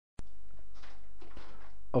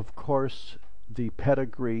Of course, the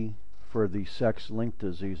pedigree for the sex-linked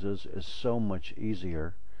diseases is so much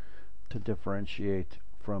easier to differentiate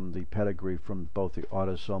from the pedigree from both the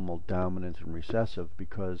autosomal dominant and recessive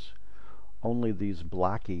because only these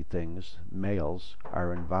blocky things, males,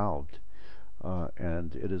 are involved.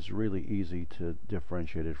 And it is really easy to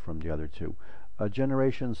differentiate it from the other two.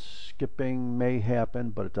 Generation skipping may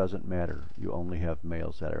happen, but it doesn't matter. You only have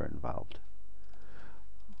males that are involved.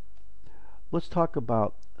 Let's talk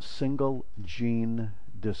about single gene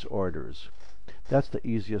disorders. That's the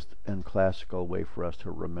easiest and classical way for us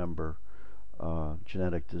to remember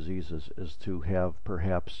genetic diseases, is to have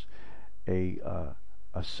perhaps a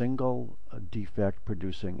single defect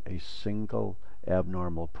producing a single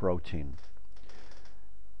abnormal protein.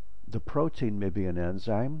 The protein may be an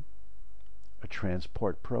enzyme, a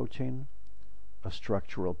transport protein, a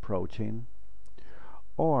structural protein,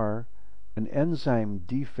 or an enzyme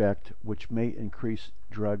defect which may increase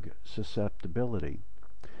drug susceptibility.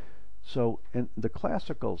 So in the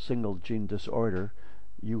classical single gene disorder,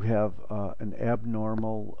 you have an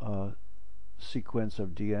abnormal sequence of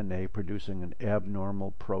DNA producing an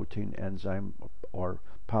abnormal protein, enzyme, or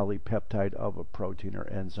polypeptide of a protein or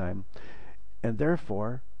enzyme, and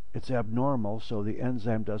therefore it's abnormal, so the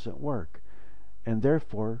enzyme doesn't work. And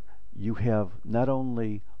therefore you have not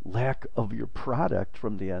only lack of your product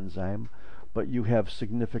from the enzyme, but you have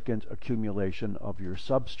significant accumulation of your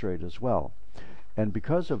substrate as well. And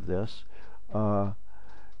because of this, or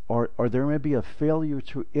there may be a failure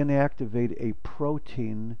to inactivate a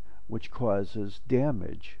protein which causes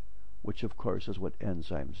damage, which of course is what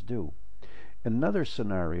enzymes do. In another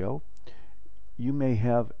scenario, you may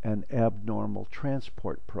have an abnormal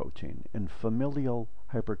transport protein. In familial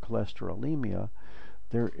hypercholesterolemia,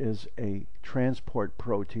 there is a transport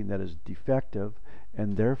protein that is defective,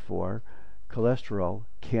 and therefore cholesterol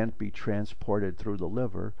can't be transported through the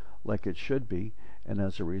liver like it should be, and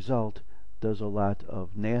as a result does a lot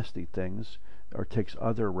of nasty things or takes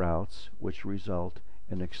other routes which result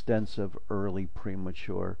in extensive early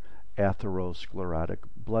premature atherosclerotic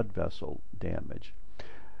blood vessel damage.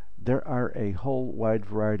 There are a whole wide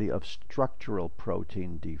variety of structural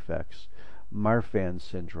protein defects: Marfan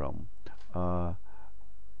syndrome,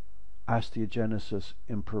 osteogenesis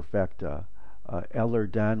imperfecta,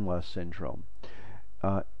 Ehlers-Danlos syndrome.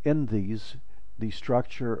 In these, the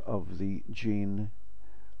structure of the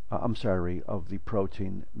of the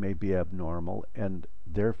protein may be abnormal, and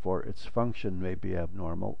therefore its function may be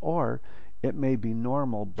abnormal, or it may be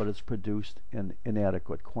normal but it's produced in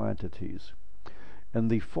inadequate quantities. And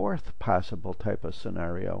the fourth possible type of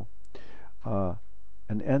scenario,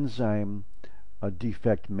 an enzyme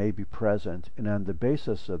defect may be present, and on the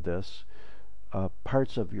basis of this,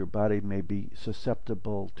 parts of your body may be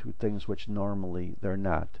susceptible to things which normally they're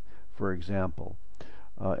not. For example,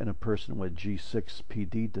 in a person with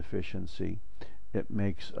G6PD deficiency, it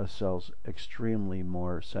makes cells extremely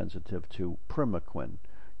more sensitive to primaquine,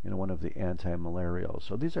 one of the anti-malarials.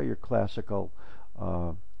 So these are your classical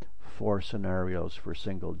 4 scenarios for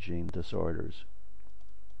single gene disorders.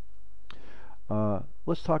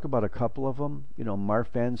 Let's talk about a couple of them.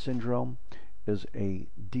 Marfan syndrome is a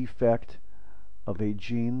defect of a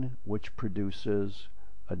gene which produces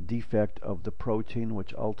a defect of the protein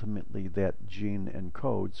which ultimately that gene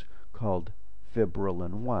encodes, called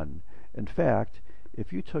fibrillin 1. In fact,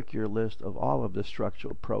 if you took your list of all of the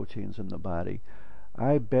structural proteins in the body,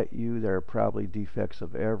 I bet you there are probably defects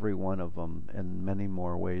of every one of them in many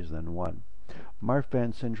more ways than one.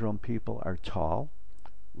 Marfan syndrome people are tall,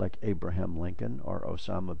 like Abraham Lincoln or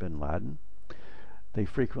Osama bin Laden. They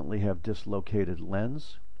frequently have dislocated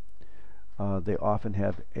lens. They often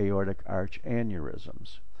have aortic arch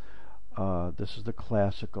aneurysms. This is the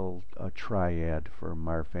classical triad for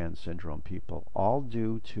Marfan syndrome people, all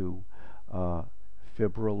due to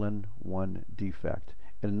fibrillin 1 defect.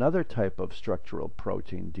 In another type of structural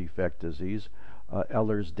protein defect disease,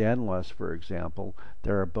 Ehlers-Danlos, for example,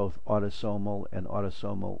 there are both autosomal and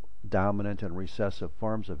autosomal dominant and recessive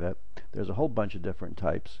forms of it. There's a whole bunch of different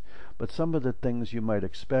types, but some of the things you might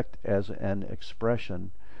expect as an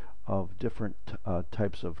expression of different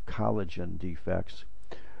types of collagen defects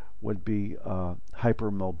would be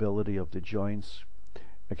hypermobility of the joints,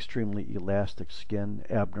 extremely elastic skin,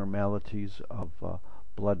 abnormalities of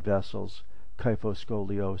blood vessels,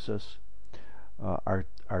 kyphoscoliosis,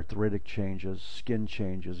 arthritic changes, skin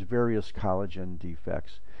changes, various collagen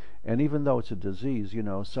defects. And even though it's a disease,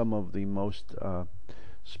 some of the most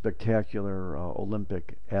spectacular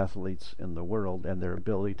Olympic athletes in the world and their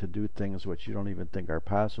ability to do things which you don't even think are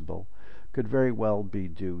possible could very well be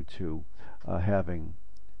due to having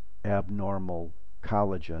abnormal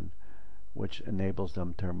collagen which enables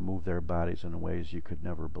them to move their bodies in ways you could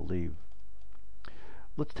never believe.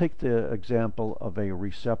 Let's take the example of a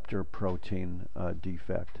receptor protein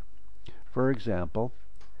defect. For example,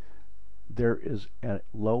 there is a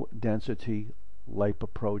low density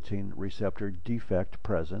lipoprotein receptor defect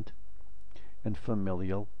present in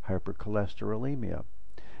familial hypercholesterolemia,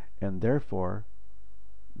 and therefore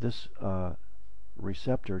this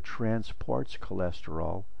receptor transports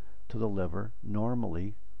cholesterol to the liver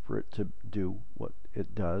normally for it to do what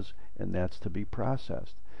it does, and that's to be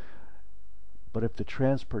processed. But if the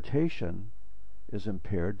transportation is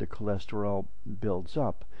impaired, the cholesterol builds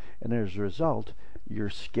up, and as a result, your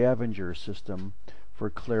scavenger system for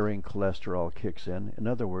clearing cholesterol kicks in. In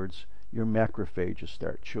other words, your macrophages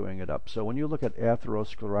start chewing it up. So when you look at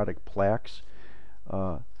atherosclerotic plaques,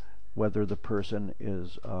 whether the person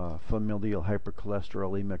is familial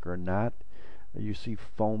hypercholesterolemic or not, you see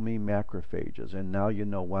foamy macrophages, and now you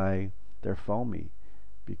know why they're foamy,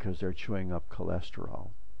 because they're chewing up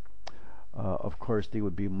cholesterol. Of course, they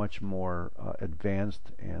would be much more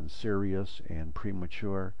advanced and serious and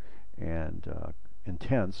premature and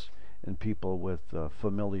intense in people with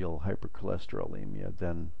familial hypercholesterolemia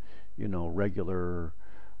than, regular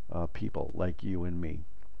people like you and me.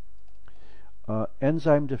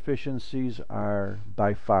 Enzyme deficiencies are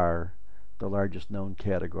by far the largest known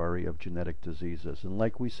category of genetic diseases. And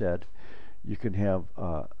like we said, you can have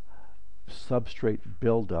substrate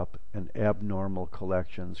buildup and abnormal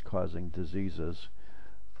collections causing diseases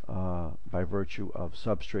by virtue of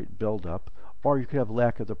substrate buildup, or you could have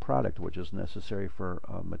lack of the product, which is necessary for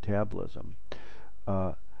metabolism.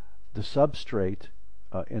 The substrate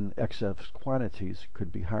in excess quantities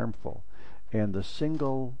could be harmful, and the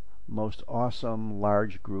single most awesome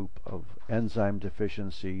large group of enzyme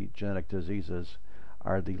deficiency genetic diseases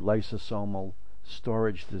are the lysosomal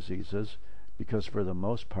storage diseases, because for the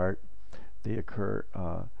most part they occur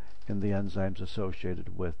in the enzymes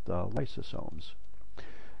associated with lysosomes.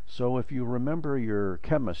 So if you remember your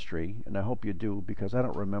chemistry, and I hope you do because I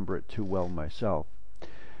don't remember it too well myself,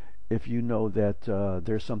 if you know that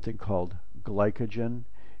there's something called glycogen,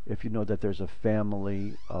 if you know that there's a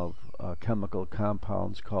family of chemical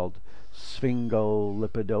compounds called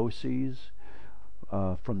sphingolipidoses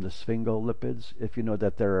from the sphingolipids, if you know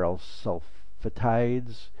that there are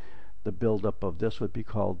sulfatides, the buildup of this would be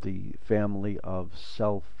called the family of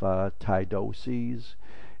sulfatidoses.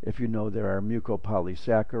 If you know there are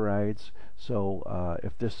mucopolysaccharides, so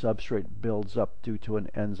if this substrate builds up due to an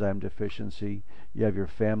enzyme deficiency, you have your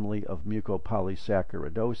family of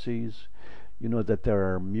mucopolysaccharidoses. You know that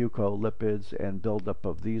there are mucolipids, and buildup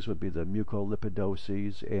of these would be the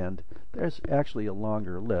mucolipidoses, and there's actually a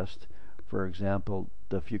longer list. For example,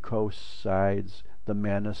 the fucosides, the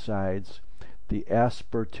mannosides, the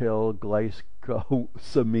aspartyl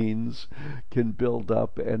glycosamines can build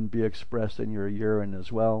up and be expressed in your urine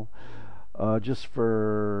as well. Just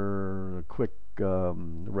for a quick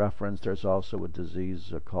reference, there's also a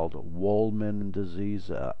disease called Wolman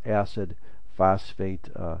disease, acid phosphate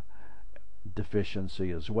deficiency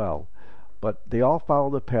as well. But they all follow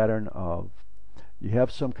the pattern of you have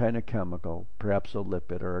some kind of chemical, perhaps a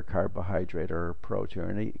lipid or a carbohydrate or a protein, or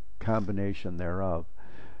any combination thereof.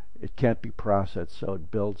 It can't be processed, so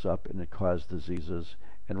it builds up and it causes diseases.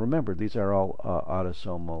 And remember, these are all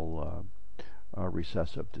autosomal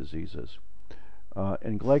recessive diseases.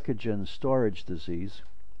 In glycogen storage disease,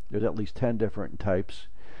 there's at least 10 different types.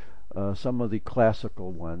 Some of the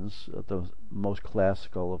classical ones, the most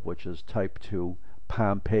classical of which is type 2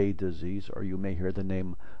 Pompe disease, or you may hear the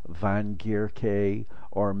name von Gierke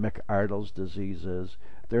or McArdle's diseases.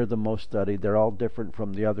 They're the most studied. They're all different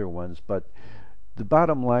from the other ones, but the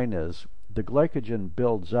bottom line is the glycogen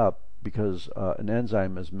builds up because an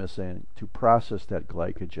enzyme is missing to process that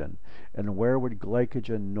glycogen. And where would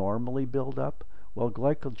glycogen normally build up? Well,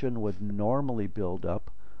 glycogen would normally build up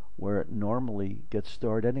where it normally gets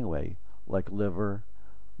stored anyway, like liver,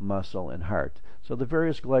 muscle, and heart. So the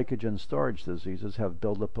various glycogen storage diseases have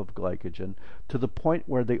buildup of glycogen to the point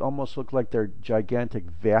where they almost look like they're gigantic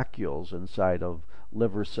vacuoles inside of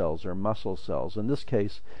liver cells or muscle cells. In this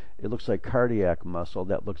case, it looks like cardiac muscle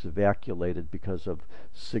that looks vacuolated because of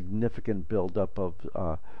significant buildup of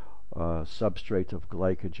substrate of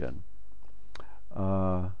glycogen.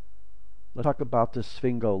 Let's talk about the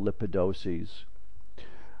sphingolipidoses,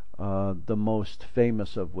 the most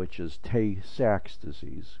famous of which is Tay-Sachs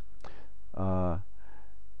disease.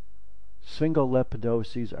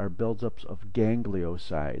 Sphingolipidoses are buildups of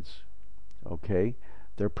gangliosides. Okay,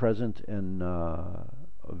 they're present in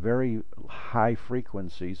very high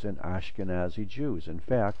frequencies in Ashkenazi Jews. In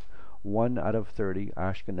fact, 1 out of 30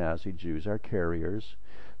 Ashkenazi Jews are carriers.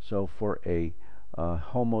 So for a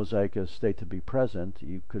homozygous state to be present,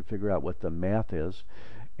 you could figure out what the math is.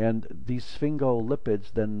 And these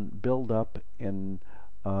sphingolipids then build up in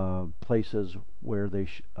places where they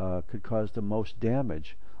could cause the most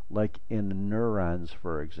damage, like in neurons,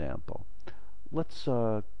 for example. Let's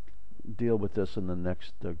deal with this in the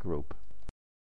next group.